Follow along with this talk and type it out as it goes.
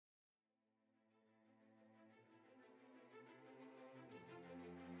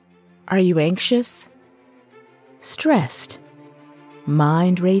Are you anxious? Stressed?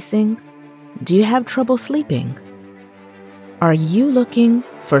 Mind racing? Do you have trouble sleeping? Are you looking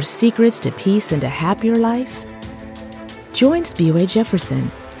for secrets to peace and a happier life? Join Spiwe Jefferson,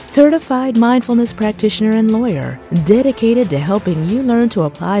 certified mindfulness practitioner and lawyer, dedicated to helping you learn to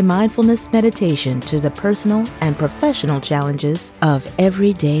apply mindfulness meditation to the personal and professional challenges of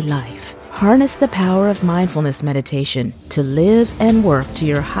everyday life. Harness the power of mindfulness meditation to live and work to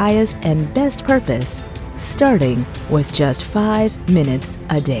your highest and best purpose, starting with just 5 minutes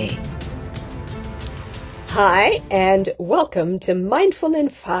a day. Hi, and welcome to Mindful in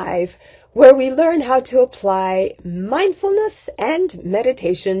 5, where we learn how to apply mindfulness and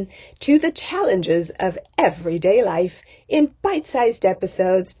meditation to the challenges of everyday life in bite-sized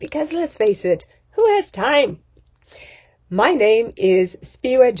episodes, because let's face it, who has time? My name is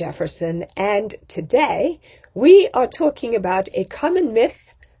Spiwe Jefferson, and today we are talking about a common myth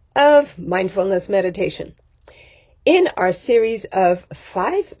of mindfulness meditation. In our series of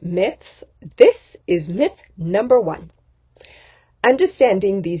 5 myths, this is myth number 1.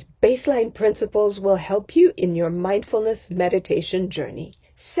 Understanding these baseline principles will help you in your mindfulness meditation journey.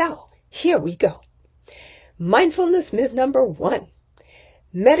 So, here we go. Mindfulness myth number 1.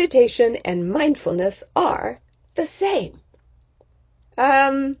 Meditation and mindfulness are the same.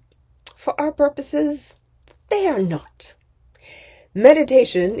 For our purposes, they are not.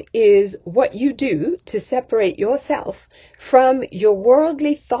 Meditation is what you do to separate yourself from your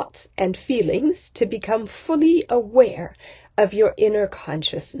worldly thoughts and feelings to become fully aware of your inner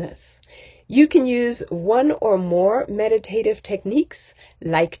consciousness. You can use one or more meditative techniques,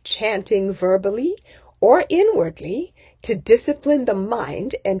 like chanting verbally or inwardly, to discipline the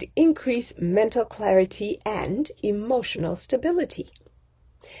mind and increase mental clarity and emotional stability.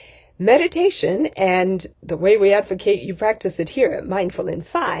 Meditation, and the way we advocate you practice it here at Mindful in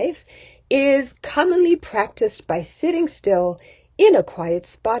 5, is commonly practiced by sitting still in a quiet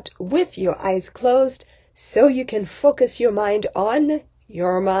spot with your eyes closed so you can focus your mind on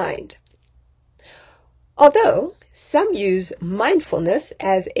your mind. Although some use mindfulness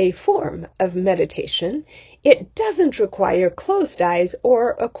as a form of meditation, it doesn't require closed eyes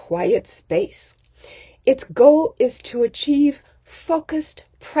or a quiet space. Its goal is to achieve focused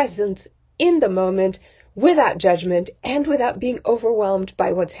presence in the moment without judgment and without being overwhelmed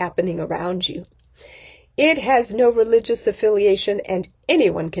by what's happening around you. It has no religious affiliation and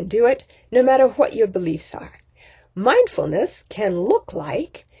anyone can do it, no matter what your beliefs are. Mindfulness can look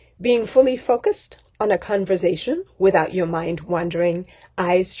like being fully focused on a conversation without your mind wandering,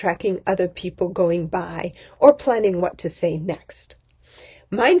 eyes tracking other people going by, or planning what to say next.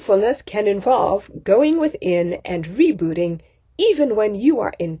 Mindfulness can involve going within and rebooting even when you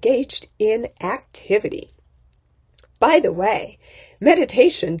are engaged in activity. By the way,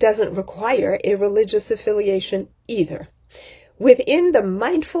 meditation doesn't require a religious affiliation either. Within the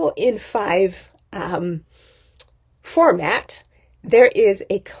Mindful in 5 format, there is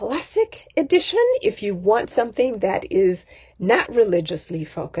a classic edition if you want something that is not religiously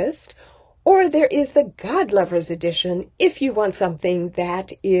focused, or there is the God Lovers edition if you want something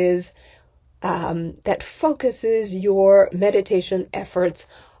that is that focuses your meditation efforts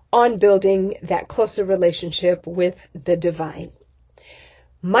on building that closer relationship with the divine.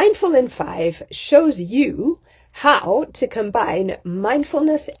 Mindful in 5 shows you how to combine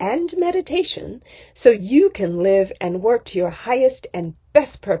mindfulness and meditation so you can live and work to your highest and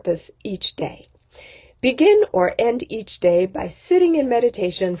best purpose each day. Begin or end each day by sitting in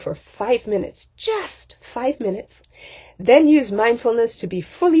meditation for 5 minutes, just 5 minutes. Then use mindfulness to be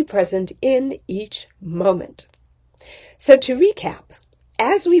fully present in each moment. So to recap,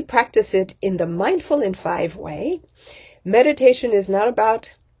 as we practice it in the Mindful in 5 way, meditation is not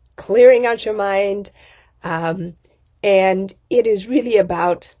about clearing out your mind, and it is really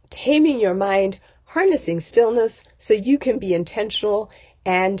about taming your mind, harnessing stillness so you can be intentional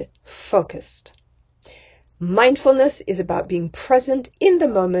and focused. Mindfulness is about being present in the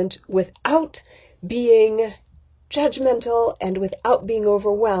moment without being judgmental and without being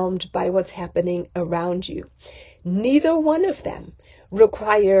overwhelmed by what's happening around you. Neither one of them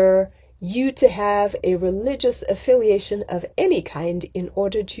require you to have a religious affiliation of any kind in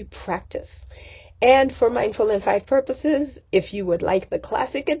order to practice. And for Mindful in 5 purposes, if you would like the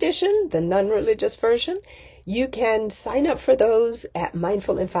classic edition, the non-religious version, you can sign up for those at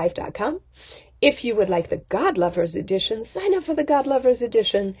mindfulin5.com. If you would like the God Lovers edition, sign up for the God Lovers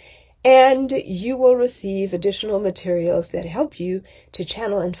edition, and you will receive additional materials that help you to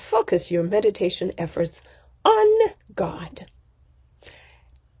channel and focus your meditation efforts on God.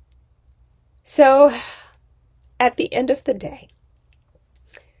 So, at the end of the day,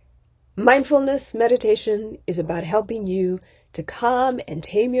 Mindfulness meditation is about helping you to calm and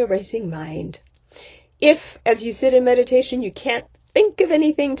tame your racing mind. If, as you sit in meditation, you can't think of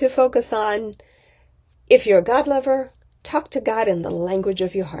anything to focus on, if you're a God lover, talk to God in the language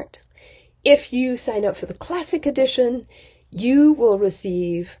of your heart. If you sign up for the Classic Edition, you will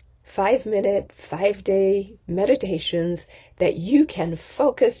receive 5-minute, 5-day meditations that you can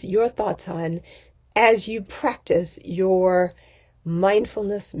focus your thoughts on as you practice your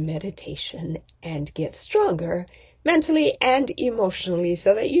mindfulness meditation and get stronger mentally and emotionally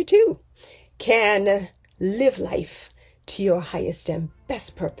so that you too can live life to your highest and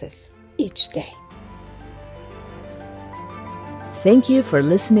best purpose each day. Thank you for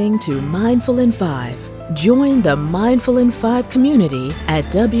listening to Mindful in 5. Join the Mindful in 5 community at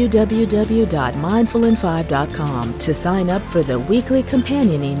www.mindfulin5.com to sign up for the weekly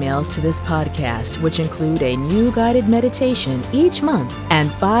companion emails to this podcast, which include a new guided meditation each month and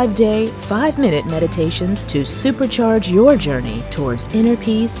 5-day, 5-minute meditations to supercharge your journey towards inner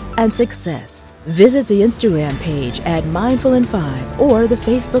peace and success. Visit the Instagram page at Mindful in 5 or the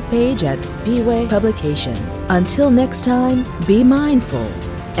Facebook page at Speedway Publications. Until next time, be mindful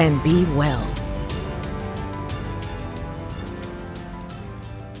and be well.